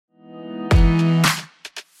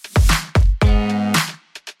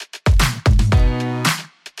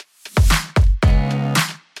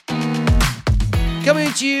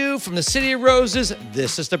Coming to you from the City of Roses,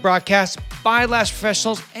 this is the broadcast by Lash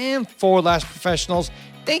Professionals and for Lash Professionals.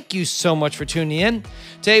 Thank you so much for tuning in.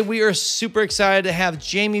 Today, we are super excited to have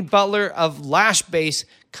Jamie Butler of LashBase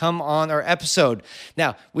come on our episode.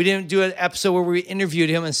 Now, we didn't do an episode where we interviewed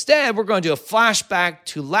him. Instead, we're going to do a flashback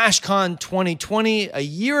to LashCon 2020 a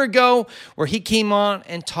year ago, where he came on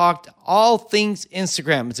and talked all things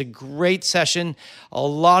Instagram. It's a great session, a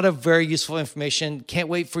lot of very useful information. Can't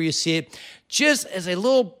wait for you to see it. Just as a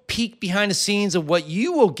little peek behind the scenes of what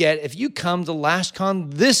you will get if you come to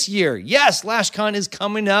LashCon this year. Yes, LashCon is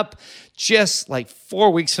coming up just like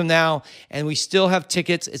 4 weeks from now, and we still have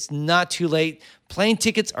tickets. It's not too late. Plane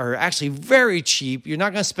tickets are actually very cheap. You're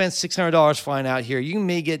not going to spend $600 flying out here. You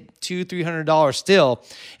may get $200-$300 still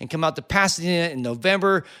and come out to Pasadena in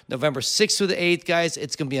November 6th through the 8th, guys.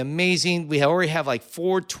 It's going to be amazing. We already have like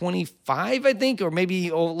 425, I think, or maybe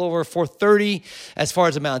a little over 430 as far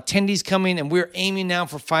as the amount of attendees coming, and we're aiming now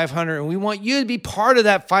for 500, and we want you to be part of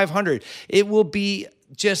that 500. It will be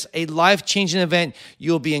just a life-changing event.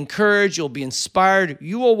 You'll be encouraged. You'll be inspired.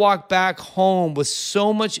 You will walk back home with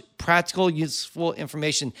so much practical, useful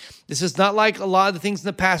information. This is not like a lot of the things in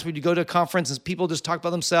the past where you go to a conference and people just talk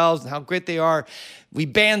about themselves and how great they are. We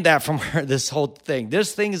banned that from this whole thing.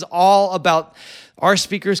 This thing is all about our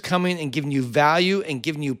speakers coming and giving you value and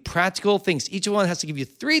giving you practical things. Each one has to give you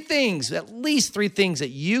 3 things, at least 3 things that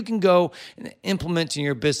you can go and implement in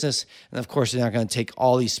your business. And of course, you're not going to take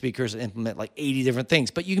all these speakers and implement like 80 different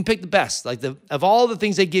things, but you can pick the best. Like of all the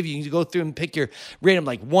things they give you, you can go through and pick rate them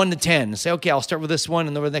like 1 to 10 and say, okay, I'll start with this one.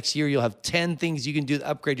 And over the next year, you'll have 10 things you can do to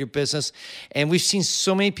upgrade your business. And we've seen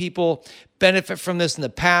so many people benefit from this in the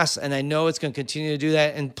past, and I know it's going to continue to do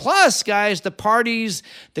that. And plus, guys, the parties,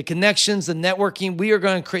 the connections, the networking, we are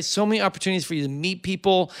going to create so many opportunities for you to meet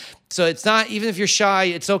people. So it's not, even if you're shy,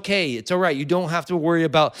 it's okay. It's all right. You don't have to worry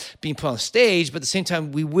about being put on stage, but at the same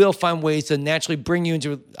time, we will find ways to naturally bring you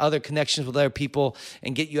into other connections with other people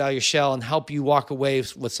and get you out of your shell and help you walk away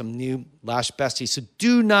with some new Lash besties. So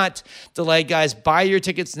do not delay, guys. Buy your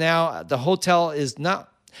tickets now. The hotel is not,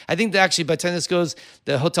 I think that actually by the time this goes,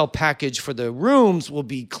 the hotel package for the rooms will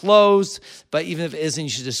be closed. But even if it isn't, you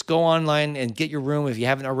should just go online and get your room if you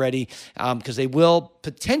haven't already, because they will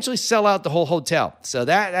potentially sell out the whole hotel. So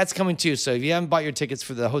that's coming too. So if you haven't bought your tickets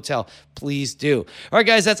for the hotel, please do. All right,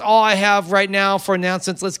 guys, that's all I have right now for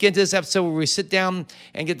announcements. Let's get into this episode where we sit down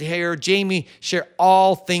and get to hear Jamie share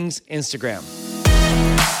all things Instagram.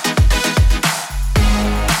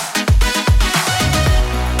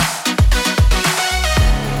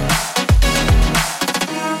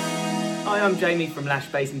 I'm Jamie from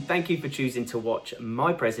LashBase, and thank you for choosing to watch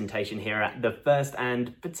my presentation here at the first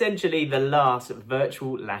and potentially the last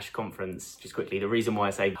virtual Lash conference. Just quickly, the reason why I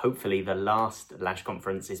say hopefully the last Lash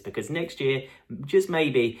conference is because next year, just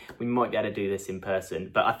maybe, we might be able to do this in person.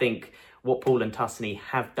 But I think what Paul and Tusney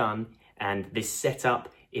have done and this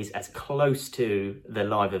setup is as close to the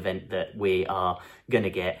live event that we are going to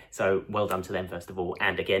get. So well done to them, first of all.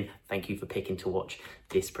 And again, thank you for picking to watch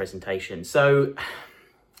this presentation. So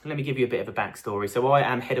let me give you a bit of a backstory. So I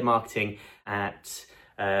am head of marketing at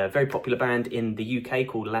a very popular brand in the UK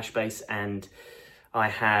called LashBase, and I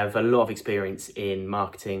have a lot of experience in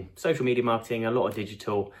marketing, social media marketing, a lot of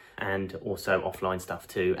digital and also offline stuff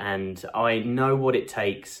too. And I know what it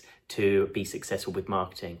takes to be successful with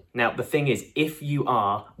marketing. Now, the thing is, if you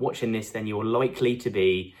are watching this, then you're likely to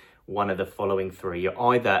be one of the following 3. You're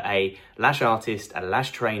either a lash artist, a lash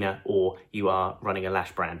trainer, or you are running a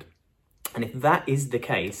lash brand. And if that is the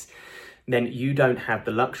case, then you don't have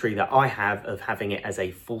the luxury that I have of having it as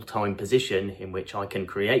a full-time position in which I can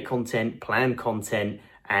create content, plan content,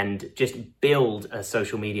 and just build a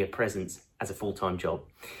social media presence as a full-time job.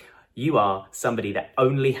 You are somebody that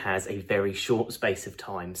only has a very short space of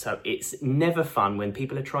time. So it's never fun when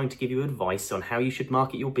people are trying to give you advice on how you should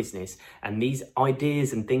market your business, and these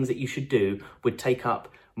ideas and things that you should do would take up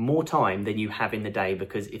more time than you have in the day,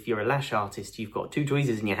 because if you're a lash artist, you've got 2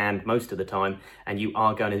 tweezers in your hand most of the time, and you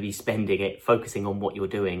are going to be spending it focusing on what you're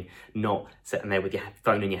doing, not sitting there with your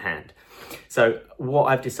phone in your hand. So what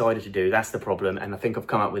I've decided to do, that's the problem, and I think I've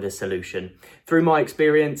come up with a solution. Through my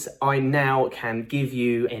experience, I now can give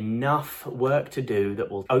you enough work to do that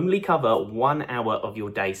will only cover 1 hour of your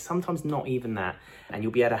day, sometimes not even that, and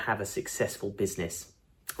you'll be able to have a successful business.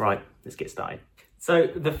 Right, let's get started. So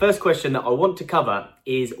the first question that I want to cover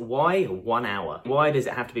is why 1 hour? Why does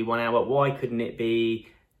it have to be 1 hour? Why couldn't it be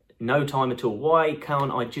no time at all? Why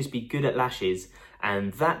can't I just be good at lashes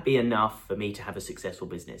and that be enough for me to have a successful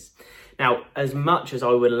business? Now, as much as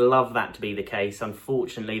I would love that to be the case,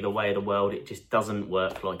 unfortunately, the way of the world, it just doesn't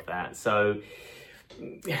work like that. So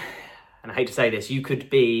and I hate to say this, you could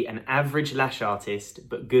be an average lash artist,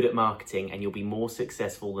 but good at marketing, and you'll be more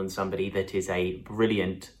successful than somebody that is a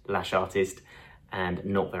brilliant lash artist and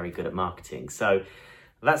not very good at marketing. So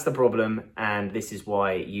that's the problem, and this is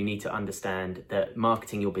why you need to understand that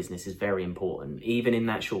marketing your business is very important, even in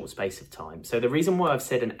that short space of time. So the reason why I've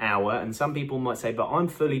said an hour, and some people might say, but I'm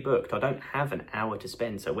fully booked, I don't have an hour to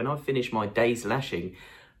spend. So when I finish my day's lashing,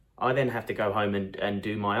 I then have to go home and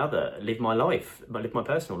do live my life, live my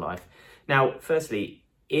personal life. Now, firstly,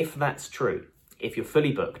 if that's true, if you're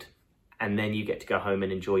fully booked and then you get to go home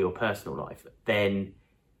and enjoy your personal life, then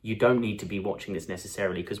you don't need to be watching this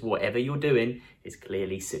necessarily, because whatever you're doing is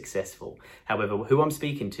clearly successful. However, who I'm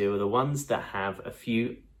speaking to are the ones that have a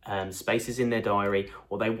few spaces in their diary,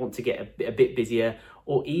 or they want to get a bit busier,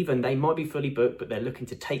 or even they might be fully booked, but they're looking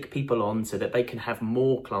to take people on so that they can have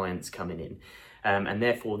more clients coming in. And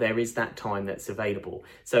therefore there is that time that's available.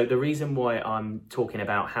 So the reason why I'm talking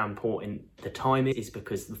about how important the time is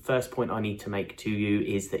because the first point I need to make to you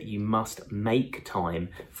is that you must make time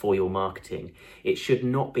for your marketing. It should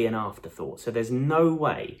not be an afterthought. So there's no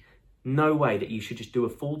way that you should just do a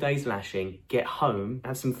full day's lashing, get home,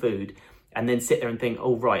 have some food, and then sit there and think,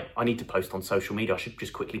 oh right, I need to post on social media, I should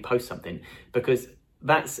just quickly post something, because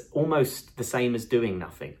that's almost the same as doing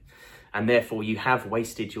nothing. And therefore you have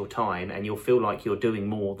wasted your time and you'll feel like you're doing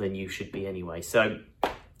more than you should be anyway. So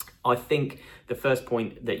I think the first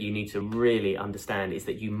point that you need to really understand is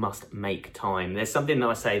that you must make time. There's something that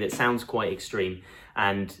I say that sounds quite extreme,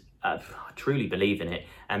 and I truly believe in it.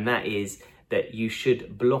 And that is that you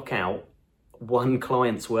should block out one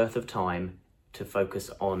client's worth of time to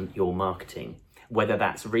focus on your marketing. Whether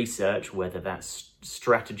that's research, whether that's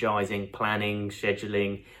strategizing, planning,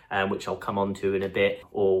 scheduling, which I'll come on to in a bit,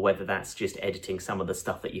 or whether that's just editing some of the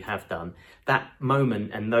stuff that you have done. That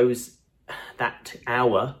moment and that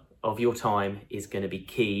hour of your time is going to be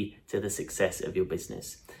key to the success of your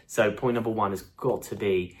business. So point number one has got to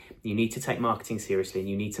be, you need to take marketing seriously, and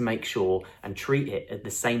you need to make sure and treat it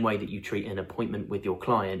the same way that you treat an appointment with your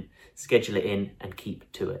client. Schedule it in and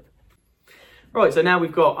keep to it. Right, so now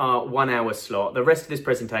we've got our 1 hour slot. The rest of this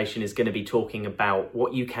presentation is going to be talking about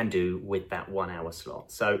what you can do with that 1 hour slot.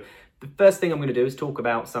 So the first thing I'm going to do is talk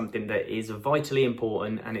about something that is vitally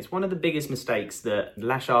important, and it's one of the biggest mistakes that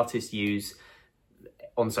lash artists use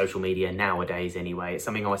on social media nowadays anyway. It's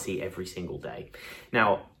something I see every single day.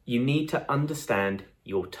 Now, you need to understand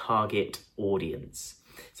your target audience.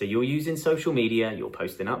 So you're using social media, you're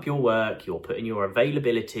posting up your work, you're putting your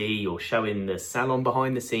availability, you're showing the salon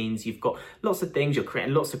behind the scenes, you've got lots of things, you're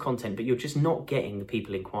creating lots of content, but you're just not getting the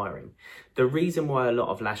people inquiring. The reason why a lot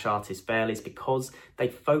of lash artists fail is because they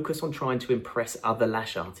focus on trying to impress other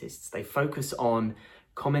lash artists. They focus on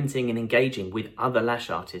commenting and engaging with other lash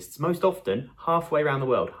artists, most often halfway around the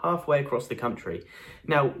world, halfway across the country.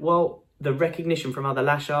 Now, while the recognition from other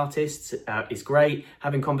lash artists is great,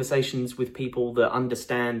 having conversations with people that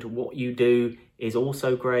understand what you do is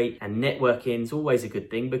also great, and networking is always a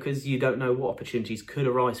good thing because you don't know what opportunities could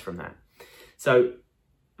arise from that. So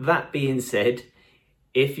that being said,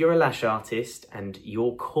 if you're a lash artist and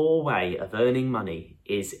your core way of earning money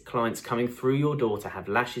is clients coming through your door to have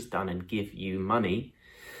lashes done and give you money,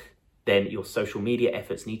 then your social media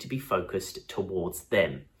efforts need to be focused towards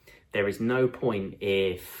them. There is no point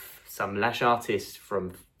if some lash artist from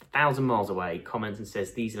 1,000 miles away comments and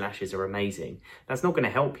says, these lashes are amazing. That's not going to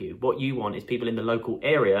help you. What you want is people in the local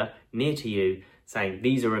area near to you saying,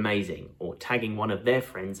 these are amazing, or tagging one of their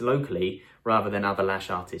friends locally rather than other lash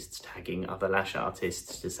artists tagging other lash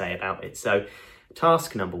artists to say about it. So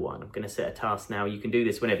task number one, I'm going to set a task now. You can do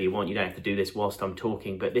this whenever you want. You don't have to do this whilst I'm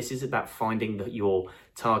talking, but this is about finding your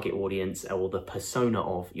target audience, or the persona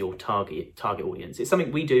of your target audience. It's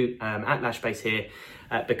something we do at LashBase here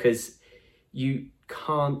because you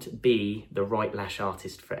can't be the right lash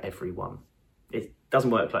artist for everyone. It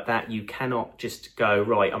doesn't work like that. You cannot just go,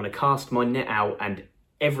 right, I'm going to cast my net out and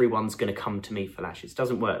everyone's going to come to me for lashes. It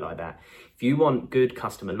doesn't work like that. If you want good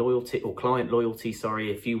customer loyalty, or client loyalty,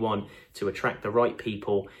 if you want to attract the right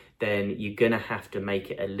people, then you're going to have to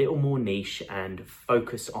make it a little more niche and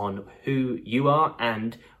focus on who you are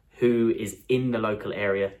and who is in the local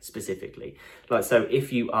area specifically. Like, so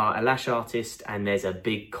if you are a lash artist and there's a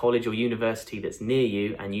big college or university that's near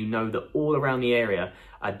you, and you know that all around the area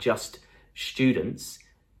are just students,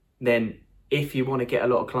 then if you want to get a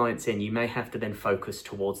lot of clients in, you may have to then focus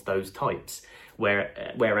towards those types.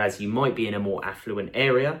 Whereas you might be in a more affluent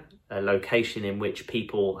area, a location in which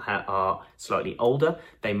people are slightly older,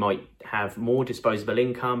 they might have more disposable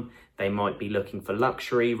income, they might be looking for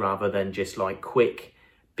luxury rather than just like quick,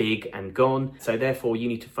 big and gone. So therefore you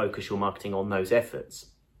need to focus your marketing on those efforts.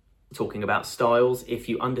 Talking about styles, if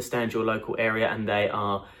you understand your local area and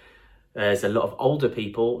there's a lot of older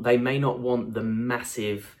people, they may not want the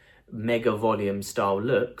massive mega volume style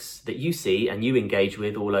looks that you see and you engage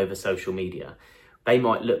with all over social media. They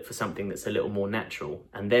might look for something that's a little more natural,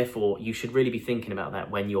 and therefore you should really be thinking about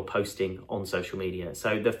that when you're posting on social media.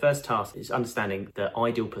 So the first task is understanding the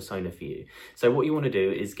ideal persona for you. So what you want to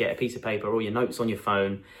do is get a piece of paper or your notes on your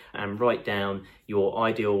phone and write down your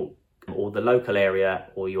ideal, or the local area,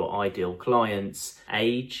 or your ideal client's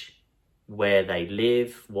age, where they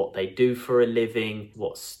live, what they do for a living,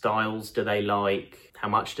 what styles do they like, how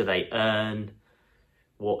much do they earn,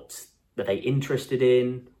 what are they interested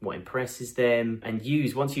in, what impresses them. And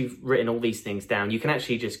once you've written all these things down, you can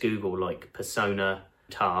actually just Google like persona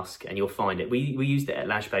task and you'll find it. We used it at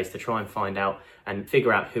LashBase to try and find out and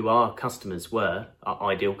figure out who our customers were, our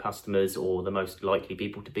ideal customers, or the most likely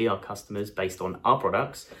people to be our customers based on our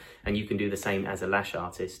products. And you can do the same as a lash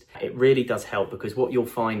artist. It really does help, because what you'll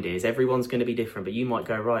find is everyone's going to be different, but you might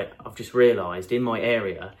go, right, I've just realized in my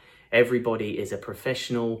area, everybody is a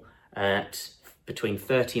professional at between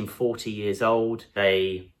 30 and 40 years old.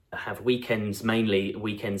 They have mainly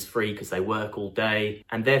weekends free because they work all day.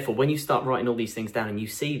 And therefore, when you start writing all these things down and you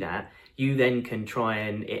see that, you then can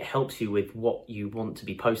it helps you with what you want to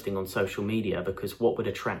be posting on social media, because what would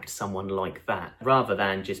attract someone like that, rather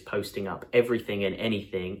than just posting up everything and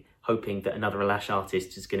anything, hoping that another lash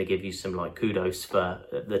artist is going to give you some like kudos for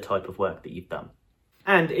the type of work that you've done.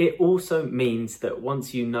 And it also means that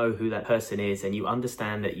once you know who that person is and you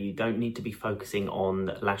understand that you don't need to be focusing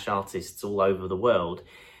on lash artists all over the world,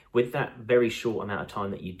 with that very short amount of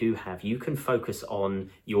time that you do have, you can focus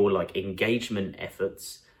on your like engagement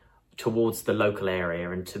efforts towards the local area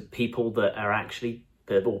and to people that are actually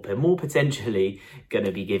more potentially going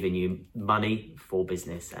to be giving you money for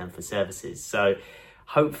business and for services. So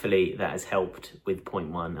hopefully that has helped with point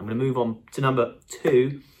one. I'm going to move on to number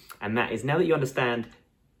two, and that is, now that you understand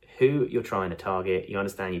who you're trying to target, you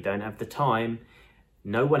understand you don't have the time,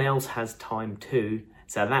 no one else has time too.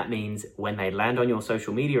 So that means when they land on your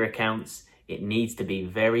social media accounts, it needs to be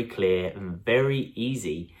very clear and very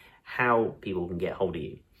easy how people can get hold of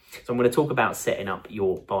you. So I'm going to talk about setting up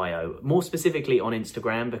your bio, more specifically on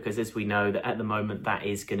Instagram, because as we know that at the moment, that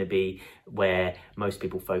is going to be where most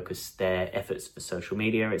people focus their efforts for social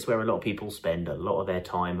media. It's where a lot of people spend a lot of their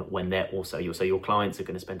time when they're also, so your clients are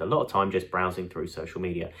going to spend a lot of time just browsing through social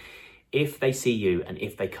media. If they see you and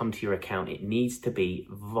if they come to your account, it needs to be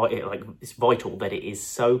it's vital that it is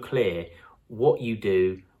so clear what you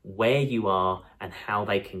do, where you are, and how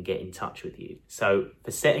they can get in touch with you. So for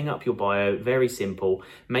setting up your bio, very simple.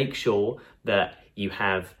 Make sure that you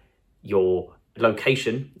have your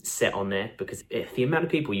location set on there, because if the amount of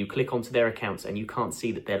people you click onto their accounts and you can't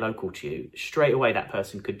see that they're local to you, straight away that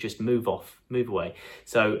person could just move away.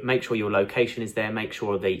 So make sure your location is there. Make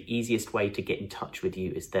sure the easiest way to get in touch with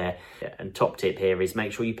you is there. And top tip here is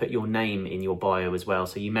make sure you put your name in your bio as well.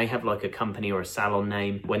 So you may have like a company or a salon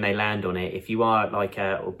name. When they land on it, if you are like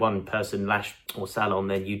a one person lash or salon,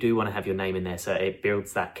 then you do want to have your name in there, so it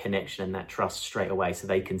builds that connection and that trust straight away, so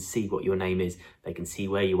they can see what your name is, they can see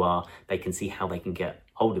where you are, they can see how they can get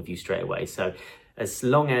hold of you straight away. So as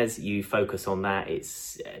long as you focus on that,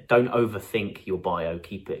 don't overthink your bio.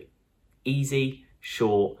 Keep it easy,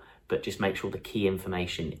 short, but just make sure the key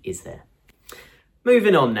information is there.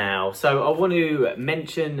 Moving on now. So I want to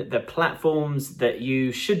mention the platforms that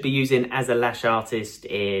you should be using as a lash artist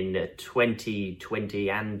in 2020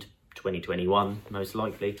 and 2021, most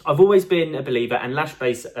likely. I've always been a believer, and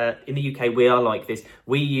LashBase in the UK, we are like this.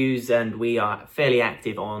 We use and we are fairly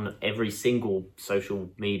active on every single social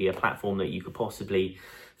media platform that you could possibly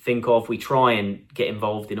think of. We try and get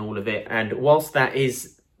involved in all of it. And whilst that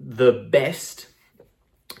is the best,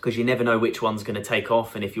 because you never know which one's going to take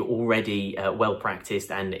off, and if you're already well practiced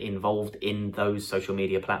and involved in those social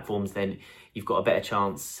media platforms, then you've got a better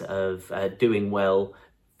chance of doing well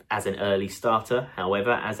as an early starter.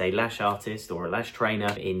 However, as a lash artist or a lash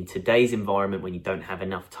trainer in today's environment, when you don't have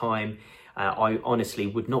enough time, I honestly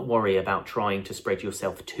would not worry about trying to spread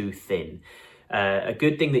yourself too thin. A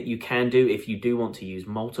good thing that you can do if you do want to use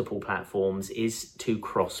multiple platforms is to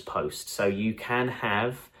cross post. So you can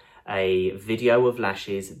have a video of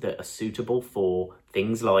lashes that are suitable for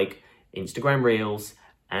things like Instagram Reels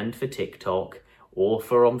and for TikTok, or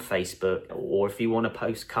for on Facebook, or if you want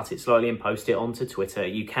to cut it slightly and post it onto Twitter,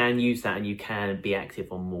 you can use that and you can be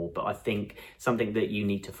active on more. But I think something that you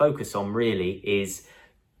need to focus on really is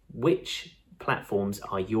which platforms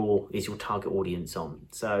is your target audience on.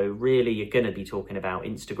 So really you're going to be talking about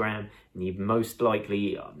Instagram, and you most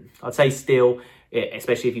likely, I'd say still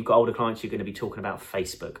especially if you've got older clients, you're going to be talking about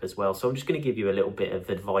Facebook as well. So I'm just going to give you a little bit of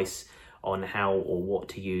advice on how or what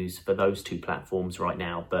to use for those two platforms right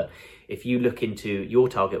now. But if you look into your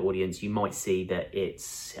target audience, you might see that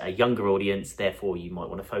it's a younger audience, therefore you might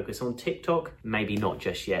want to focus on TikTok, maybe not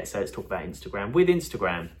just yet. So let's talk about Instagram. With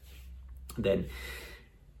Instagram, then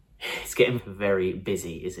it's getting very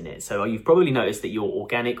busy, isn't it? So you've probably noticed that your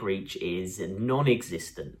organic reach is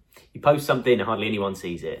non-existent. You post something and hardly anyone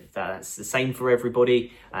sees it. That's the same for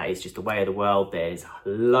everybody. It's just the way of the world. There's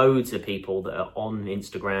loads of people that are on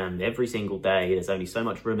Instagram every single day. There's only so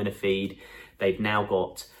much room in a feed. They've now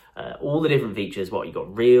got all the different features. You've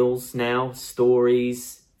got Reels now,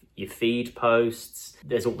 Stories, your feed posts.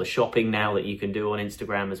 There's all the shopping now that you can do on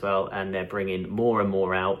Instagram as well. And they're bringing more and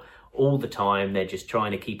more out all the time. They're just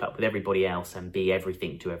trying to keep up with everybody else and be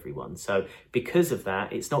everything to everyone. So because of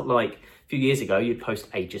that, it's not like a few years ago you'd post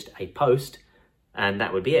just a post and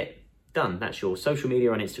that would be it. Done. That's your social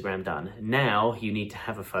media on Instagram done. Now you need to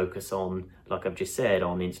have a focus on, like I've just said,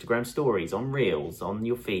 on Instagram stories, on Reels, on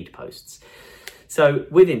your feed posts. So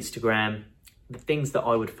with Instagram, the things that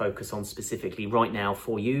I would focus on specifically right now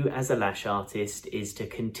for you as a lash artist is to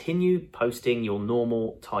continue posting your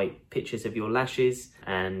normal type pictures of your lashes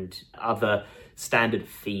and other standard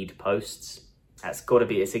feed posts. That's got to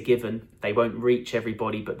be, it's a given. They won't reach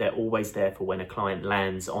everybody, but they're always there for when a client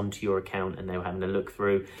lands onto your account and they're having a look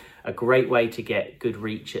through. A great way to get good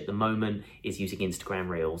reach at the moment is using Instagram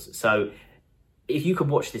Reels. So if you could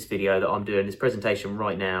watch this video that I'm doing, this presentation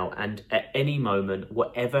right now, and at any moment,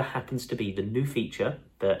 whatever happens to be the new feature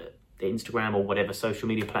that the Instagram or whatever social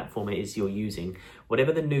media platform it is you're using,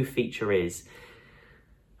 whatever the new feature is,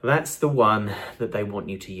 that's the one that they want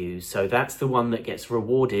you to use. So that's the one that gets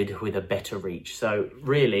rewarded with a better reach. So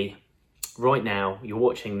really, right now, you're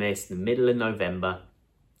watching this in the middle of November,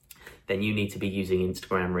 then you need to be using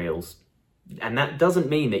Instagram Reels. And that doesn't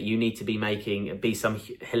mean that you need to be some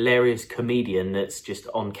hilarious comedian that's just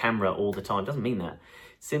on camera all the time. Doesn't mean that.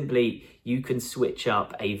 Simply, you can switch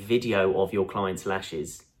up a video of your client's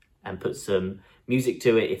lashes and put some music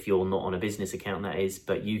to it if you're not on a business account, that is.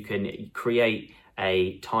 But you can create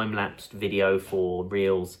a time-lapsed video for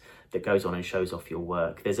Reels that goes on and shows off your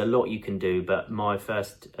work. There's a lot you can do, but my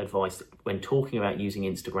first advice when talking about using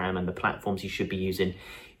Instagram and the platforms you should be using,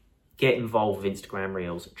 get involved with Instagram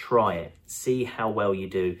Reels, try it, see how well you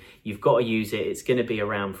do. You've got to use it. It's going to be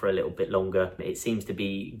around for a little bit longer. It seems to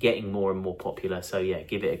be getting more and more popular. So yeah,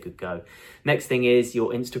 give it a good go. Next thing is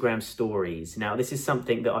your Instagram stories. Now, this is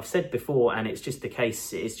something that I've said before, and it's just the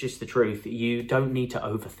case. It's just the truth. You don't need to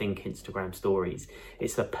overthink Instagram stories.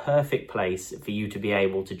 It's the perfect place for you to be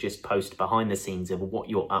able to just post behind the scenes of what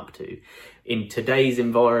you're up to. In today's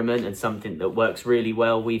environment, and something that works really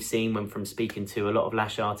well, we've seen when from speaking to a lot of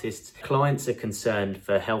lash artists, clients are concerned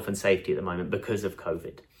for health and safety at the moment because of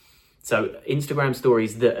COVID. So Instagram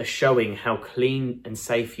stories that are showing how clean and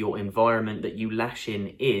safe your environment that you lash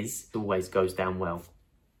in is always goes down well.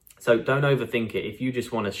 So don't overthink it. If you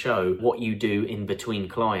just want to show what you do in between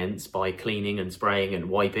clients by cleaning and spraying and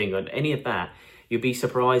wiping and any of that, you'll be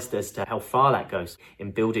surprised as to how far that goes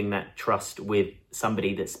in building that trust with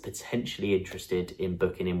somebody that's potentially interested in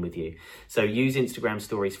booking in with you. So use Instagram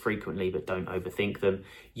stories frequently, but don't overthink them.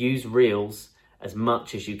 Use Reels as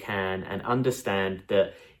much as you can and understand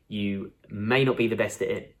that you may not be the best at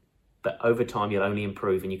it, but over time you'll only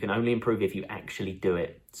improve, and you can only improve if you actually do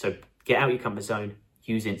it. So get out your comfort zone,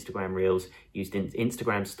 use Instagram Reels, use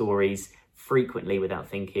Instagram stories frequently without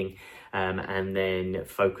thinking, and then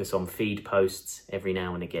focus on feed posts every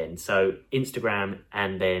now and again. So Instagram,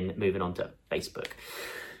 and then moving on to Facebook.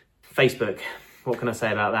 Facebook, what can I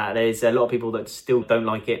say about that? There's a lot of people that still don't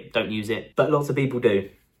like it, don't use it, but lots of people do.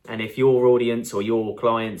 And if your audience or your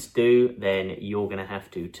clients do, then you're going to have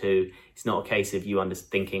to too. It's not a case of you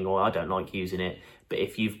thinking, oh, I don't like using it. But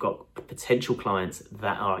if you've got potential clients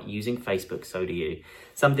that are using Facebook, so do you.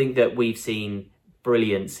 Something that we've seen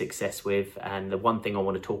brilliant success with, and the one thing I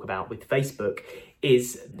want to talk about with Facebook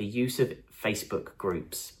is the use of Facebook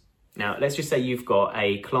groups. Now, let's just say you've got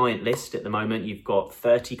a client list at the moment. You've got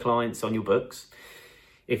 30 clients on your books.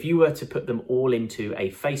 If you were to put them all into a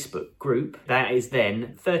Facebook group, that is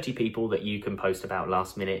then 30 people that you can post about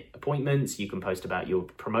last minute appointments. You can post about your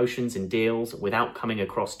promotions and deals without coming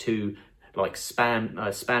across too like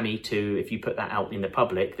spammy to, if you put that out in the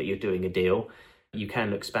public that you're doing a deal, you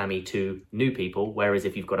can look spammy to new people. Whereas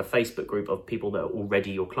if you've got a Facebook group of people that are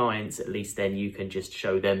already your clients, at least then you can just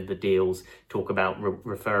show them the deals, talk about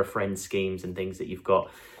refer a friend schemes and things that you've got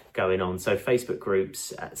going on. So Facebook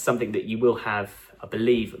groups, something that you will have I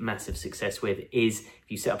believe massive success with is if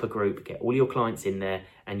you set up a group, get all your clients in there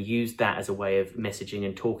and use that as a way of messaging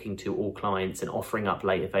and talking to all clients and offering up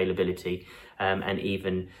late availability, and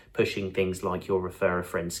even pushing things like your refer a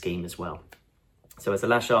friend scheme as well. So as a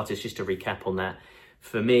lash artist, just to recap on that,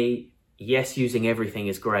 for me, yes, using everything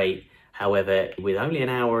is great. However, with only an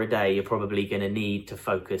hour a day, you're probably going to need to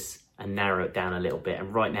focus and narrow it down a little bit.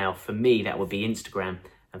 And right now, for me, that would be Instagram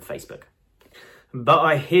and Facebook. But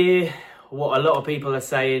I hear what a lot of people are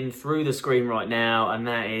saying through the screen right now, and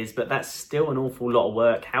that is, but that's still an awful lot of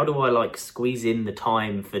work. How do I squeeze in the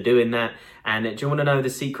time for doing that? And do you want to know the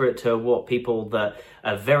secret to what people that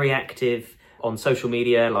are very active on social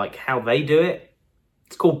media, like how they do it?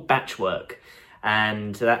 It's called batch work.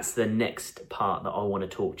 And that's the next part that I want to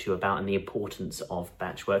talk to you about, and the importance of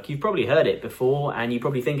batch work. You've probably heard it before and you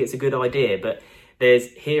probably think it's a good idea, but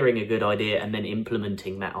there's hearing a good idea and then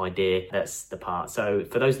implementing that idea. That's the part. So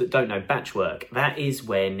for those that don't know, batch work, that is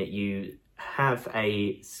when you have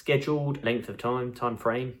a scheduled length of time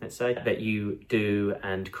frame, let's say, that you do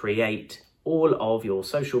and create all of your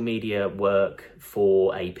social media work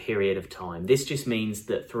for a period of time. This just means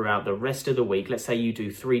that throughout the rest of the week, let's say you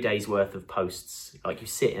do 3 days worth of posts, like you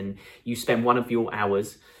sit and you spend one of your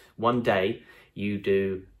hours, one day, you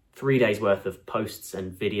do 3 days worth of posts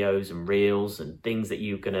and videos and reels and things that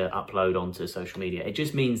you're going to upload onto social media. It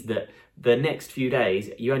just means that the next few days,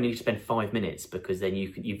 you only need to spend 5 minutes, because then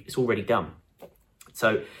it's already done.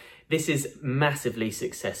 So this is massively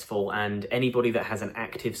successful, and anybody that has an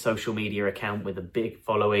active social media account with a big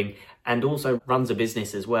following and also runs a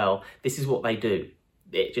business as well, this is what they do.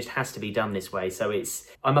 It just has to be done this way. So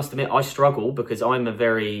I must admit, I struggle because I'm a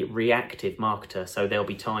very reactive marketer. So there'll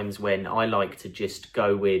be times when I like to just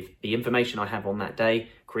go with the information I have on that day,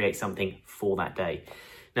 create something for that day.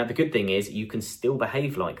 Now, the good thing is you can still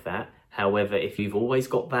behave like that. However, if you've always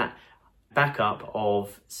got that backup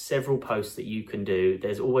of several posts that you can do,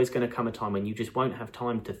 there's always going to come a time when you just won't have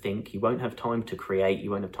time to think, you won't have time to create, you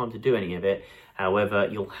won't have time to do any of it. However,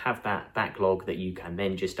 you'll have that backlog that you can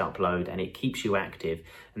then just upload, and it keeps you active.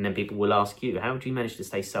 And then people will ask you, how do you manage to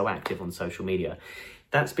stay so active on social media?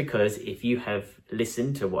 That's because if you have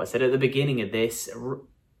listened to what I said at the beginning of this,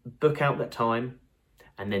 book out that time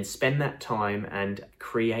and then spend that time and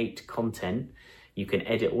create content. You can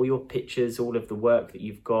edit all your pictures, all of the work that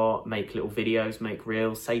you've got, make little videos, make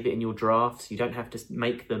reels, save it in your drafts. You don't have to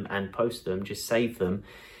make them and post them, just save them.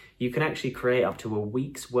 You can actually create up to a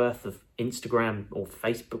week's worth of Instagram or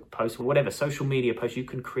Facebook posts or whatever, social media posts. You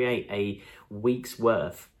can create a week's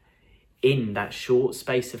worth in that short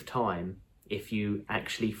space of time if you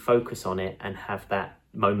actually focus on it and have that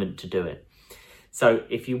moment to do it. So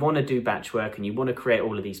if you want to do batch work and you want to create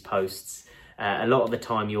all of these posts, a lot of the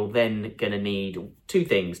time you're then going to need two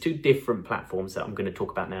different platforms that I'm going to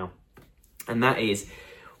talk about now. And that is,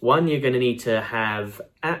 one, you're going to need to have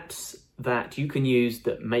apps that you can use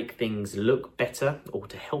that make things look better, or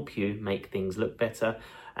to help you make things look better.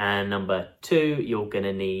 And number two, you're going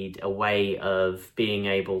to need a way of being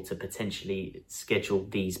able to potentially schedule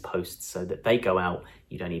these posts so that they go out.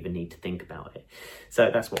 You don't even need to think about it.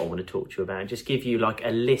 So that's what I want to talk to you about. Just give you like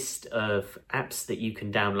a list of apps that you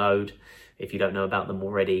can download if you don't know about them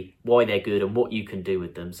already, why they're good and what you can do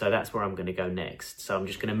with them. So that's where I'm going to go next. So I'm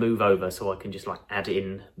just going to move over so I can just add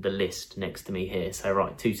in the list next to me here. So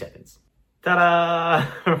right, 2 seconds.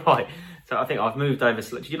 Ta-da! Right, so I think I've moved over.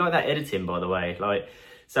 Did you like that editing, by the way?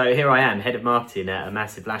 So here I am, head of marketing at a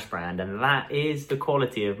massive lash brand, and that is the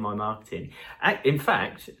quality of my marketing. In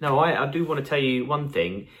fact, no, I do want to tell you one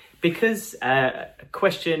thing, because a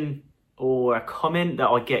question or a comment that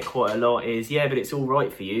I get quite a lot is, yeah, but it's all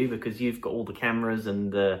right for you because you've got all the cameras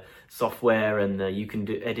and the software and you can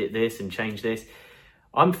edit this and change this.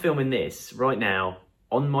 I'm filming this right now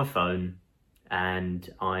on my phone, and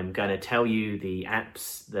I'm going to tell you the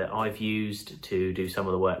apps that I've used to do some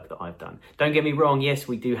of the work that I've done. Don't get me wrong, yes,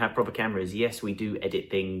 we do have proper cameras. Yes, we do edit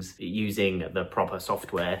things using the proper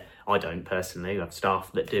software. I don't personally, I have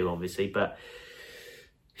staff that do, obviously, but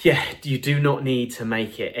yeah, you do not need to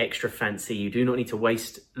make it extra fancy. You do not need to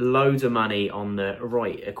waste loads of money on the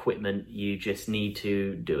right equipment. You just need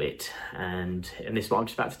to do it. And this is what I'm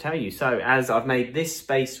just about to tell you. So as I've made this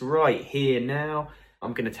space right here now,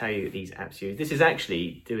 I'm going to tell you these apps use. This is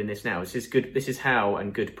actually doing this now. This is good. This is how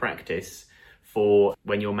and good practice for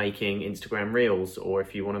when you're making Instagram Reels, or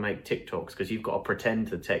if you want to make TikToks, because you've got to pretend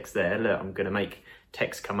the text there. Look, I'm going to make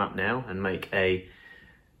text come up now and make a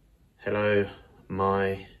hello,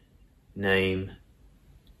 my name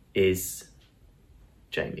is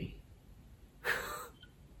Jamie.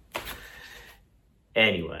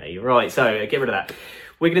 Anyway, right, so get rid of that.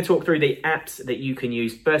 We're going to talk through the apps that you can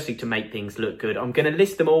use, firstly, to make things look good. I'm going to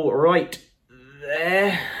list them all right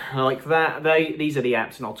there, like that. These are the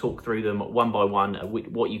apps, and I'll talk through them one by one,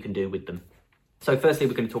 what you can do with them. So firstly,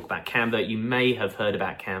 we're going to talk about Canva. You may have heard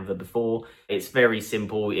about Canva before. It's very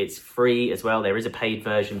simple. It's free as well. There is a paid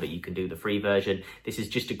version, but you can do the free version. This is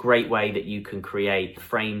just a great way that you can create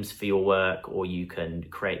frames for your work, or you can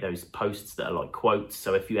create those posts that are like quotes.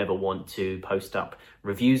 So if you ever want to post up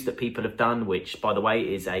reviews that people have done, which by the way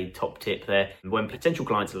is a top tip there, when potential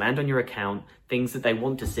clients land on your account, things that they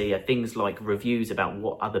want to see are things like reviews about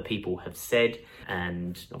what other people have said,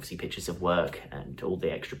 and obviously pictures of work and all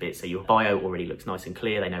the extra bits. So your bio already looks nice and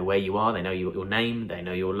clear. They know where you are, they know your name, they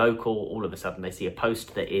know you're local. All of a sudden they see a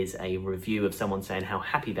post that is a review of someone saying how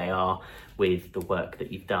happy they are with the work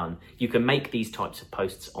that you've done. You can make these types of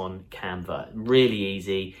posts on Canva. Really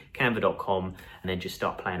easy, canva.com, and then just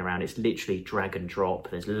start playing around. It's literally drag and drop.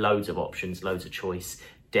 There's loads of options, loads of choice.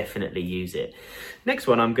 Definitely use it. Next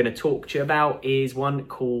one I'm going to talk to you about is one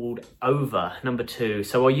called Over, number 2.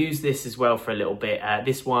 So I'll use this as well for a little bit.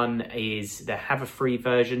 This one is, they have a free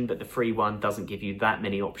version, but the free one doesn't give you that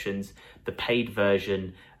many options. The paid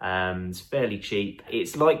version is fairly cheap.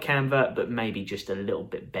 It's like Canva, but maybe just a little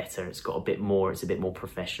bit better. It's got a bit more, it's a bit more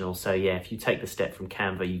professional. So yeah, if you take the step from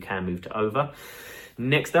Canva, you can move to Over.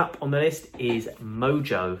 Next up on the list is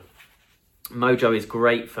Mojo. Mojo is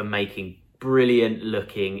great for making brilliant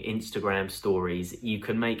looking Instagram stories. You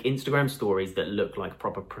can make Instagram stories that look like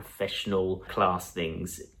proper professional class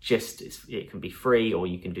things. It can be free, or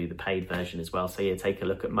you can do the paid version as well. So yeah, take a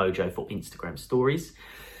look at Mojo for Instagram stories.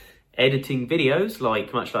 Editing videos,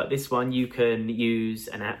 much like this one, you can use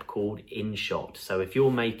an app called InShot. So if you're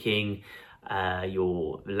making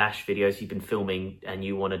your lash videos you've been filming and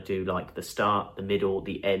you want to do like the start, the middle,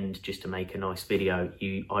 the end, just to make a nice video,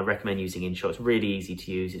 I recommend using InShot. It's really easy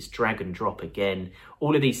to use. It's drag and drop again.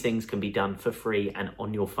 All of these things can be done for free and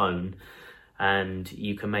on your phone, and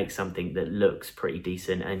you can make something that looks pretty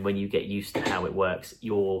decent. And when you get used to how it works,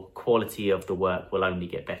 your quality of the work will only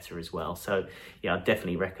get better as well. So yeah, I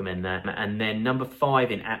definitely recommend that. And then number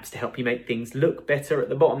 5 in apps to help you make things look better at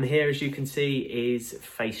the bottom here, as you can see, is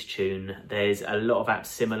Facetune. There's a lot of apps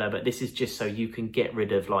similar, but this is just so you can get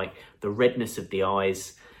rid of like the redness of the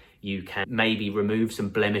eyes. You can maybe remove some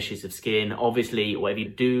blemishes of skin. Obviously, whatever you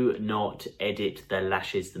do, not edit the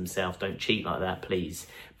lashes themselves. Don't cheat like that, please.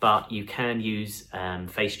 But you can use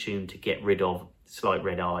Facetune to get rid of slight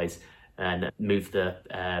red eyes and move the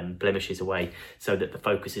blemishes away so that the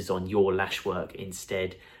focus is on your lash work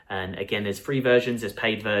instead. And again, there's free versions, there's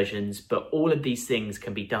paid versions, but all of these things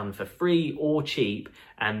can be done for free or cheap,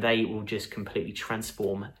 and they will just completely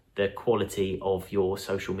transform the quality of your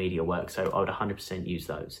social media work. So I would 100% use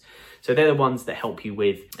those. So they're the ones that help you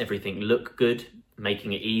with everything look good,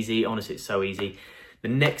 making it easy. Honestly, it's so easy. The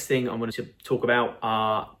next thing I'm going to talk about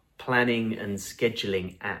are planning and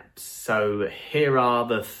scheduling apps. So here are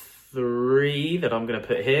the 3 that I'm going to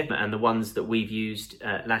put here, and the ones that we've used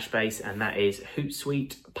at Lashbase, and that is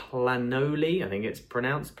Hootsuite, Planoly, I think it's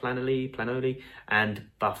pronounced Planoly, and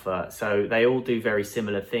Buffer. So they all do very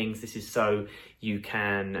similar things. This is so you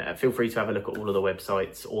can feel free to have a look at all of the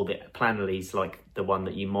websites, or the Planoly's like the one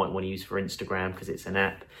that you might want to use for Instagram because it's an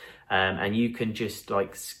app. And you can just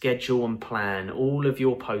like schedule and plan all of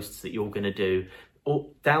your posts that you're going to do,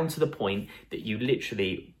 down to the point that you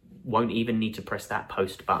literally won't even need to press that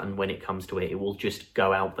post button when it comes to it. It will just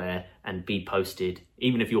go out there and be posted.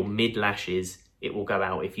 Even if you're mid lashes, it will go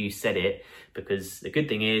out if you set it, because the good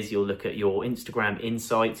thing is you'll look at your Instagram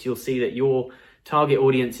insights. You'll see that your target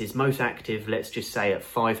audience is most active, let's just say at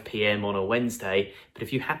 5 p.m. on a Wednesday. But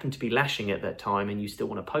if you happen to be lashing at that time and you still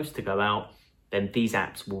want a post to go out, then these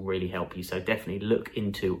apps will really help you. So definitely look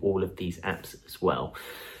into all of these apps as well.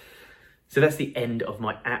 So that's the end of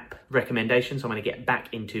my app recommendations. So I'm going to get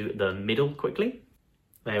back into the middle quickly.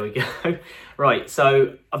 There we go. Right,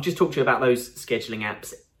 so I've just talked to you about those scheduling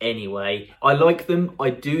apps anyway. I like them,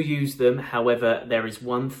 I do use them. However, there is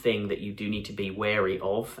one thing that you do need to be wary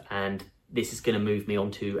of, and this is going to move me on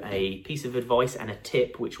to a piece of advice and a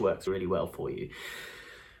tip which works really well for you.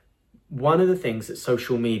 One of the things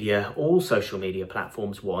that all social media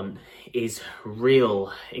platforms want is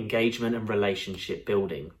real engagement and relationship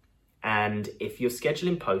building. And if you're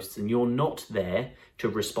scheduling posts and you're not there to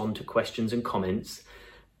respond to questions and comments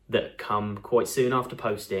that come quite soon after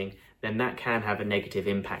posting, then that can have a negative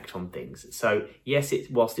impact on things. So yes,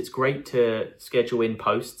 whilst it's great to schedule in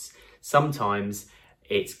posts, sometimes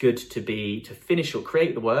it's good to finish or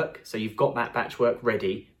create the work, so you've got that batch work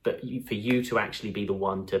ready, but for you to actually be the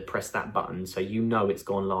one to press that button so you know it's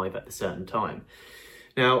gone live at a certain time.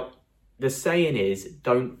 Now, The saying is,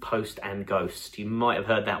 don't post and ghost. You might have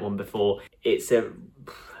heard that one before. It's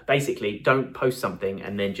basically, don't post something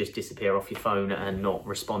and then just disappear off your phone and not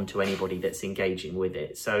respond to anybody that's engaging with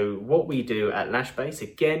it. So what we do at Lashbase,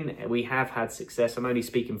 again, we have had success. I'm only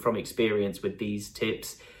speaking from experience with these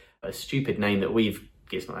tips. A stupid name that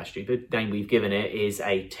it's not that stupid, name we've given it is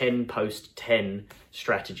a 10 post 10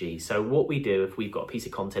 strategy. So what we do, if we've got a piece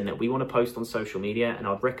of content that we want to post on social media, and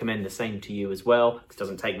I'd recommend the same to you as well, because it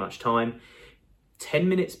doesn't take much time, 10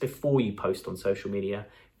 minutes before you post on social media,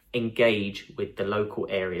 engage with the local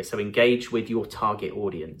area. So engage with your target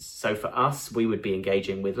audience. So for us, we would be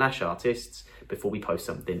engaging with lash artists before we post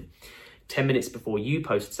something. 10 minutes before you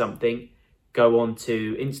post something, go on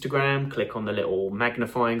to Instagram, click on the little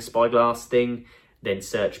magnifying spyglass thing, then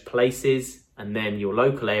search places and then your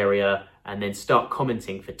local area, and then start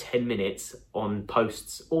commenting for 10 minutes on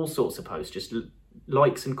posts, all sorts of posts, just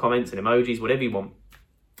likes and comments and emojis, whatever you want,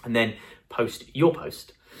 and then post your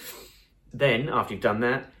post. Then after you've done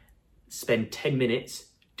that, spend 10 minutes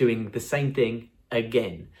doing the same thing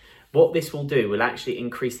again. What this will do will actually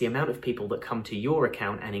increase the amount of people that come to your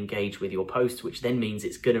account and engage with your posts, which then means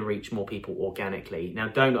it's going to reach more people organically. Now,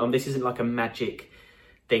 this isn't like a magic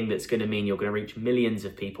thing that's going to mean you're going to reach millions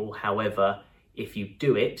of people. However, if you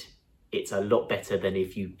do it, it's a lot better than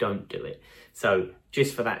if you don't do it. So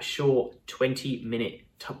just for that short 20-minute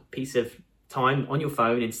piece of time on your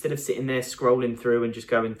phone, instead of sitting there scrolling through and just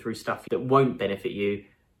going through stuff that won't benefit you,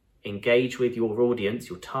 engage with your audience,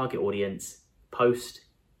 your target audience, post,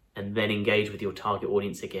 and then engage with your target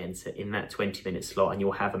audience again. So in that 20-minute slot, and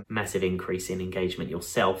you'll have a massive increase in engagement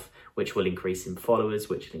yourself, which will increase in followers,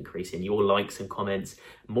 which will increase in your likes and comments.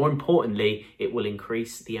 More importantly, it will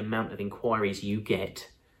increase the amount of inquiries you get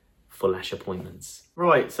for lash appointments.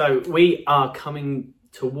 Right, so we are coming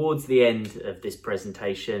towards the end of this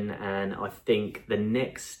presentation, and I think the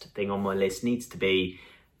next thing on my list needs to be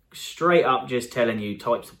straight up just telling you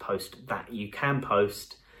types of post that you can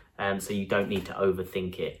post, so you don't need to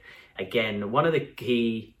overthink it. Again, one of the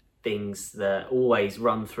key things that always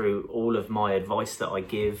run through all of my advice that I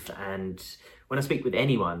give, and when I speak with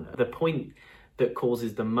anyone, the point that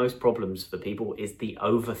causes the most problems for people is the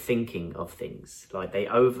overthinking of things. Like, they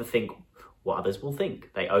overthink what others will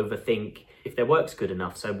think. They overthink if their work's good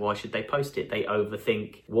enough, so why should they post it? They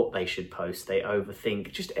overthink what they should post. They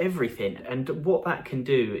overthink just everything. And what that can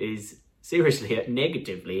do is seriously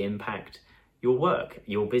negatively impact your work,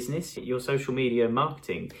 your business, your social media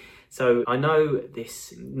marketing. So I know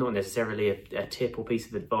this, not necessarily a tip or piece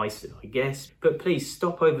of advice, I guess, but please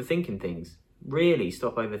stop overthinking things. Really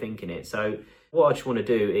stop overthinking it. So what I just want to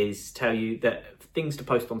do is tell you that things to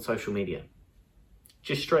post on social media.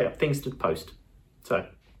 Just straight up, things to post. So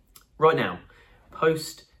right now,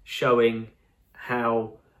 post showing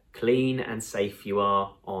how clean and safe you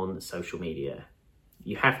are on social media.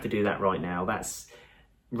 You have to do that right now. That's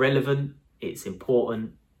relevant, it's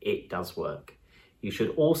important, it does work. You should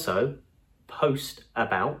also post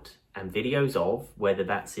about and videos of, whether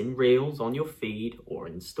that's in reels on your feed or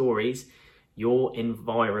in stories, your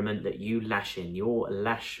environment that you lash in, your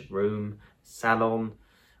lash room, salon,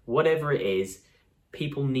 whatever it is.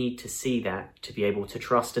 People need to see that to be able to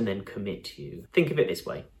trust and then commit to you. Think of it this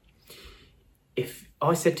way. If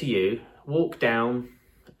I said to you, walk down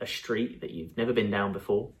a street that you've never been down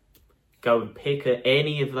before, go and pick at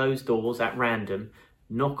any of those doors at random,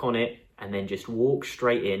 knock on it, and then just walk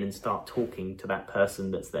straight in and start talking to that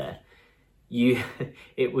person that's there.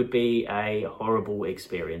 It would be a horrible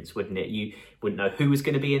experience, wouldn't it? You wouldn't know who was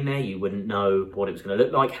going to be in there. You wouldn't know what it was going to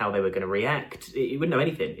look like, how they were going to react. You wouldn't know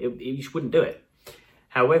anything. You just wouldn't do it.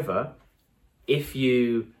 However, if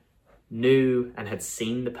you knew and had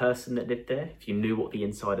seen the person that lived there, if you knew what the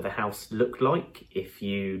inside of the house looked like, if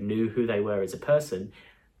you knew who they were as a person,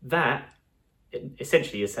 that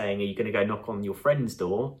essentially you're saying, are you going to go knock on your friend's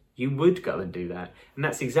door? You would go and do that. And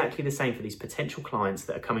that's exactly the same for these potential clients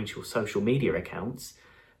that are coming to your social media accounts.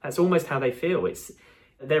 That's almost how they feel.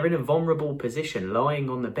 They're in a vulnerable position, lying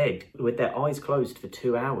on the bed with their eyes closed for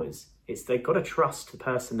 2 hours. They've got to trust the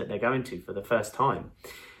person that they're going to for the first time.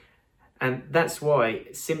 And that's why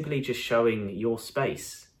simply just showing your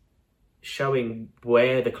space, showing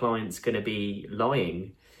where the client's going to be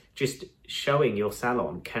lying, just showing your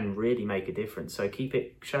salon can really make a difference. So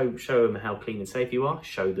show them how clean and safe you are.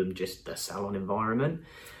 Show them just the salon environment.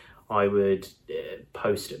 I would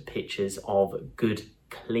post pictures of good,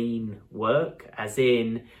 clean work, as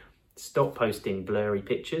in stop posting blurry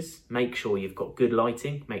pictures. Make sure you've got good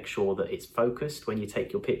lighting. Make sure that it's focused when you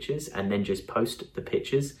take your pictures, and then just post the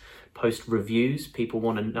pictures. Post reviews. People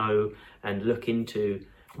want to know and look into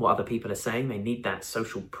what other people are saying. They need that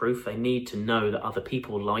social proof. They need to know that other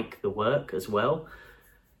people like the work as well.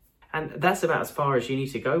 And that's about as far as you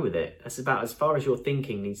need to go with it. That's about as far as your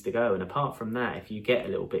thinking needs to go. And apart from that, if you get a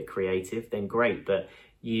little bit creative, then great. But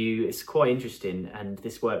it's quite interesting, and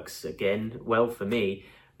this works again well for me.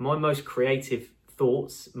 My most creative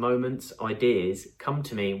thoughts, moments, ideas come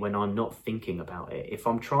to me when I'm not thinking about it. If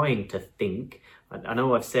I'm trying to think, I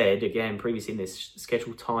know I've said again previously in this,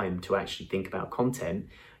 schedule time to actually think about content.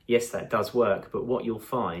 Yes, that does work, but what you'll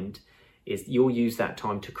find is you'll use that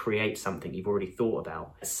time to create something you've already thought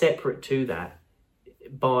about. Separate to that,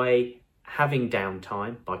 by having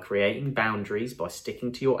downtime, by creating boundaries, by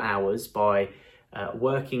sticking to your hours, by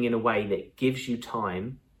working in a way that gives you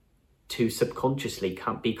time to subconsciously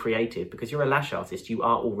be creative, because you're a lash artist, you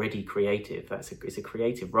are already creative. It's a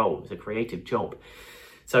creative role, it's a creative job.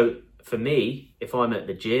 So for me, if I'm at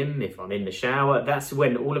the gym, if I'm in the shower, that's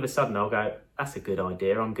when all of a sudden I'll go, that's a good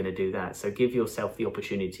idea, I'm going to do that. So give yourself the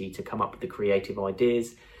opportunity to come up with the creative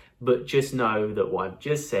ideas, but just know that what I've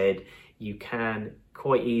just said, you can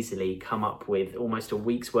quite easily come up with almost a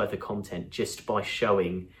week's worth of content just by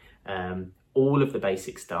showing all of the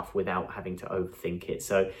basic stuff without having to overthink it.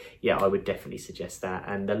 So yeah, I would definitely suggest that.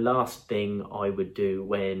 And the last thing I would do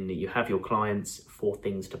when you have your clients for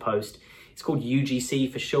things to post, it's called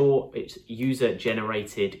UGC for short. It's user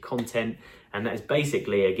generated content. And that is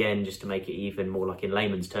basically, again, just to make it even more like in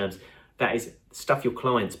layman's terms, that is stuff your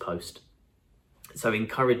clients post. So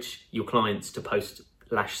encourage your clients to post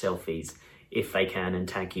lash selfies if they can and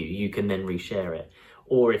tag you. You can then reshare it.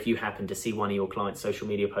 Or if you happen to see one of your clients' social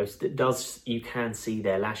media posts that you can see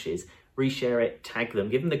their lashes, reshare it, tag them,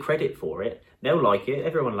 give them the credit for it. They'll like it.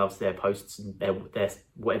 Everyone loves their posts and their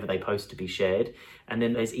whatever they post to be shared. And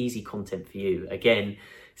then there's easy content for you. Again,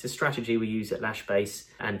 it's a strategy we use at Lashbase,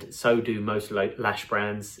 and so do most lash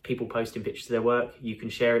brands. People posting pictures of their work, you can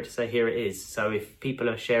share it to say, here it is. So if people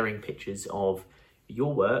are sharing pictures of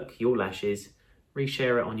your work, your lashes,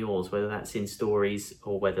 reshare it on yours, whether that's in stories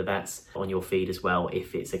or whether that's on your feed as well,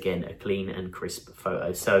 if it's, again, a clean and crisp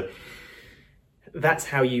photo. So that's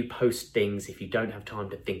how you post things. If you don't have time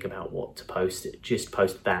to think about what to post, just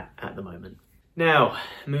post that at the moment. Now,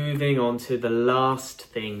 moving on to the last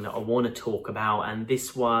thing that I want to talk about, and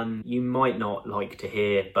this one you might not like to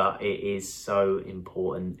hear, but it is so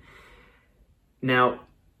important. Now,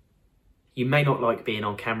 you may not like being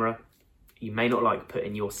on camera. You may not like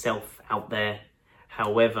putting yourself out there.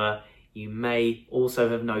 However, you may also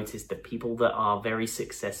have noticed that people that are very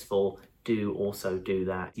successful do also do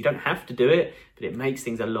that. You don't have to do it, but it makes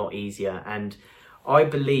things a lot easier. And I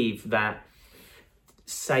believe that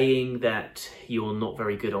saying that you're not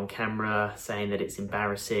very good on camera, saying that it's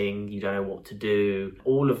embarrassing, you don't know what to do,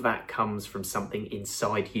 all of that comes from something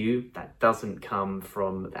inside you. That doesn't come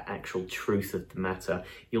from the actual truth of the matter.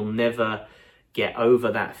 You'll never get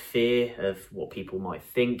over that fear of what people might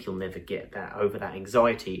think. You'll never get over that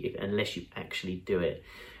anxiety unless you actually do it.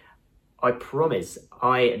 I promise,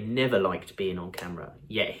 I never liked being on camera,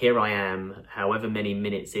 yet here I am, however many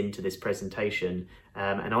minutes into this presentation,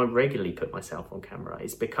 and I regularly put myself on camera.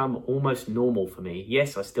 It's become almost normal for me.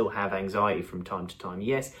 Yes, I still have anxiety from time to time.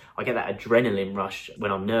 Yes, I get that adrenaline rush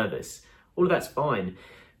when I'm nervous. All of that's fine.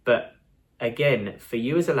 But again, for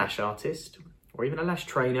you as a lash artist, or even a lash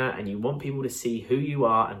trainer, and you want people to see who you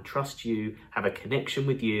are and trust you, have a connection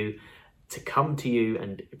with you, to come to you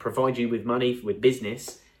and provide you with money, with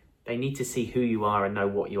business, they need to see who you are and know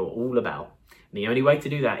what you're all about. And the only way to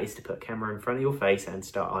do that is to put a camera in front of your face and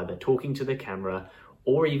start either talking to the camera,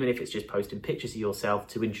 or even if it's just posting pictures of yourself,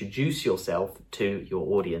 to introduce yourself to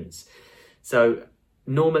your audience. So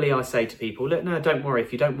normally I say to people, look, no, don't worry,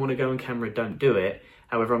 if you don't want to go on camera, don't do it.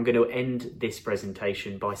 However, I'm going to end this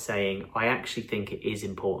presentation by saying I actually think it is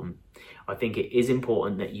important. I think it is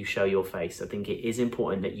important that you show your face. I think it is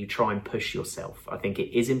important that you try and push yourself. I think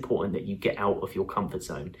it is important that you get out of your comfort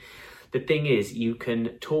zone. The thing is, you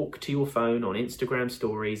can talk to your phone on Instagram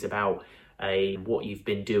stories about what you've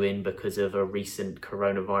been doing because of a recent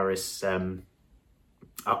coronavirus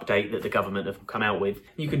update that the government have come out with.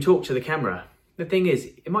 You can talk to the camera. The thing is,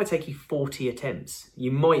 it might take you 40 attempts. You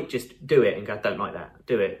might just do it and go, don't like that,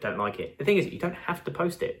 do it, don't like it. The thing is, you don't have to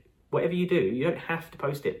post it. Whatever you do, you don't have to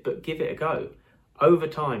post it, but give it a go. Over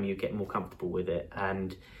time, you get more comfortable with it,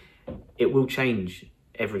 and it will change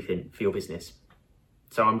everything for your business.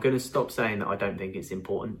 So I'm going to stop saying that I don't think it's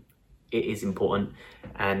important. It is important,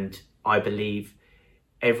 and I believe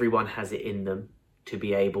everyone has it in them to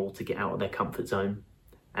be able to get out of their comfort zone,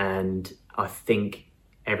 and I think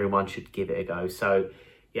everyone should give it a go. So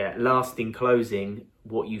yeah, last in closing,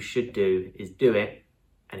 what you should do is do it.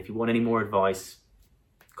 And if you want any more advice,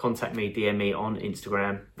 contact me, DM me on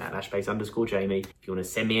Instagram at @lashbase_Jamie. If you want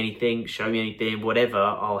to send me anything, show me anything, whatever,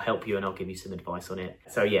 I'll help you and I'll give you some advice on it.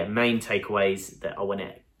 So yeah, main takeaways that I want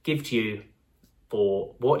to give to you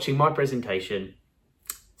for watching my presentation: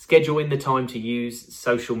 schedule in the time to use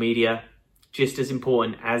social media, just as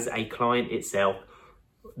important as a client itself,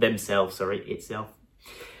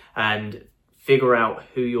 and figure out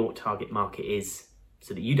who your target market is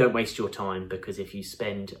so that you don't waste your time, because if you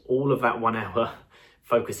spend all of that 1 hour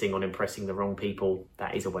focusing on impressing the wrong people,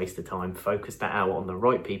 that is a waste of time. Focus that hour on the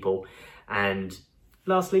right people. And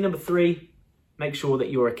lastly, number 3, make sure that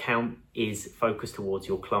your account is focused towards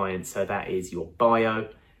your clients. So that is your bio,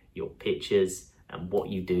 your pictures, and what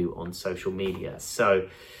you do on social media. So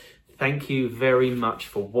thank you very much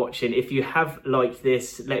for watching. If you have liked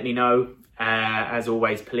this, let me know. As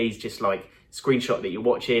always, please just screenshot that you're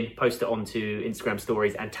watching, post it onto Instagram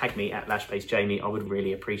stories and tag me at @LashBaseJamie. I would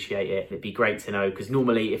really appreciate it. It'd be great to know, because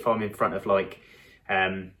normally if I'm in front of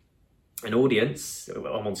an audience,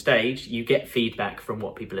 I'm on stage, you get feedback from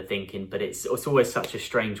what people are thinking, but it's always such a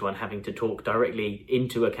strange one having to talk directly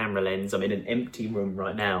into a camera lens. I'm in an empty room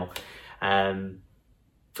right now,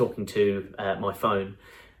 talking to my phone,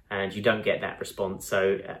 and you don't get that response.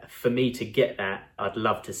 So for me to get that, I'd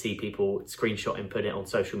love to see people screenshot and put it on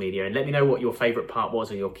social media, and let me know what your favorite part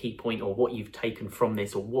was, or your key point, or what you've taken from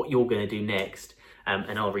this, or what you're going to do next.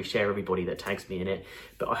 And I'll reshare everybody that tags me in it.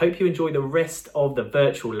 But I hope you enjoy the rest of the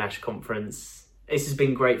virtual Lash conference. This has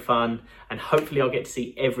been great fun, and hopefully I'll get to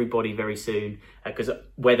see everybody very soon, because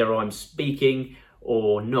whether I'm speaking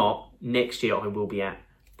or not, next year I will be at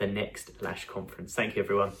the next Lash conference. Thank you,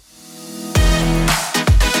 everyone.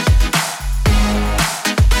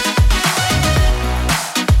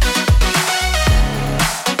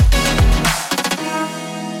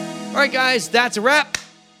 All right, guys, that's a wrap.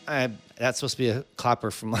 That's supposed to be a clapper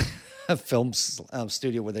from a film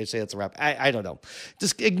studio where they say it's a wrap. I don't know.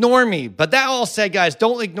 Just ignore me. But that all said, guys,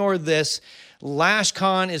 don't ignore this.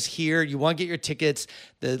 LashCon is here. You want to get your tickets.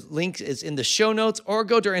 The link is in the show notes, or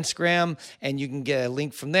go to our Instagram and you can get a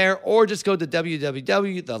link from there, or just go to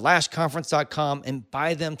www.thelashconference.com and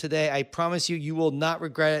buy them today. I promise you, you will not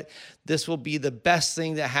regret it. This will be the best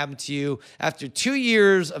thing that happened to you after 2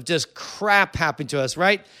 years of just crap happening to us,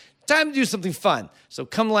 right? Time to do something fun. So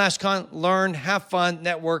come to LashCon, learn, have fun,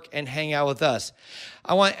 network, and hang out with us.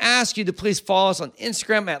 I want to ask you to please follow us on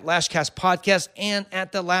Instagram at Lashcast Podcast and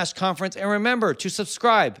at the Lash Conference. And remember to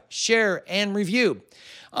subscribe, share, and review.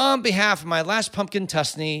 On behalf of my Lash Pumpkin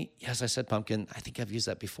Tusney, yes, I said pumpkin. I think I've used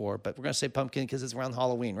that before, but we're going to say pumpkin because it's around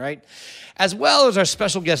Halloween, right? As well as our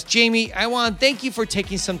special guest, Jamie, I want to thank you for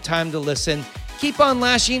taking some time to listen. Keep on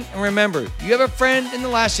lashing, and remember, you have a friend in the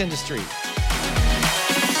lash industry.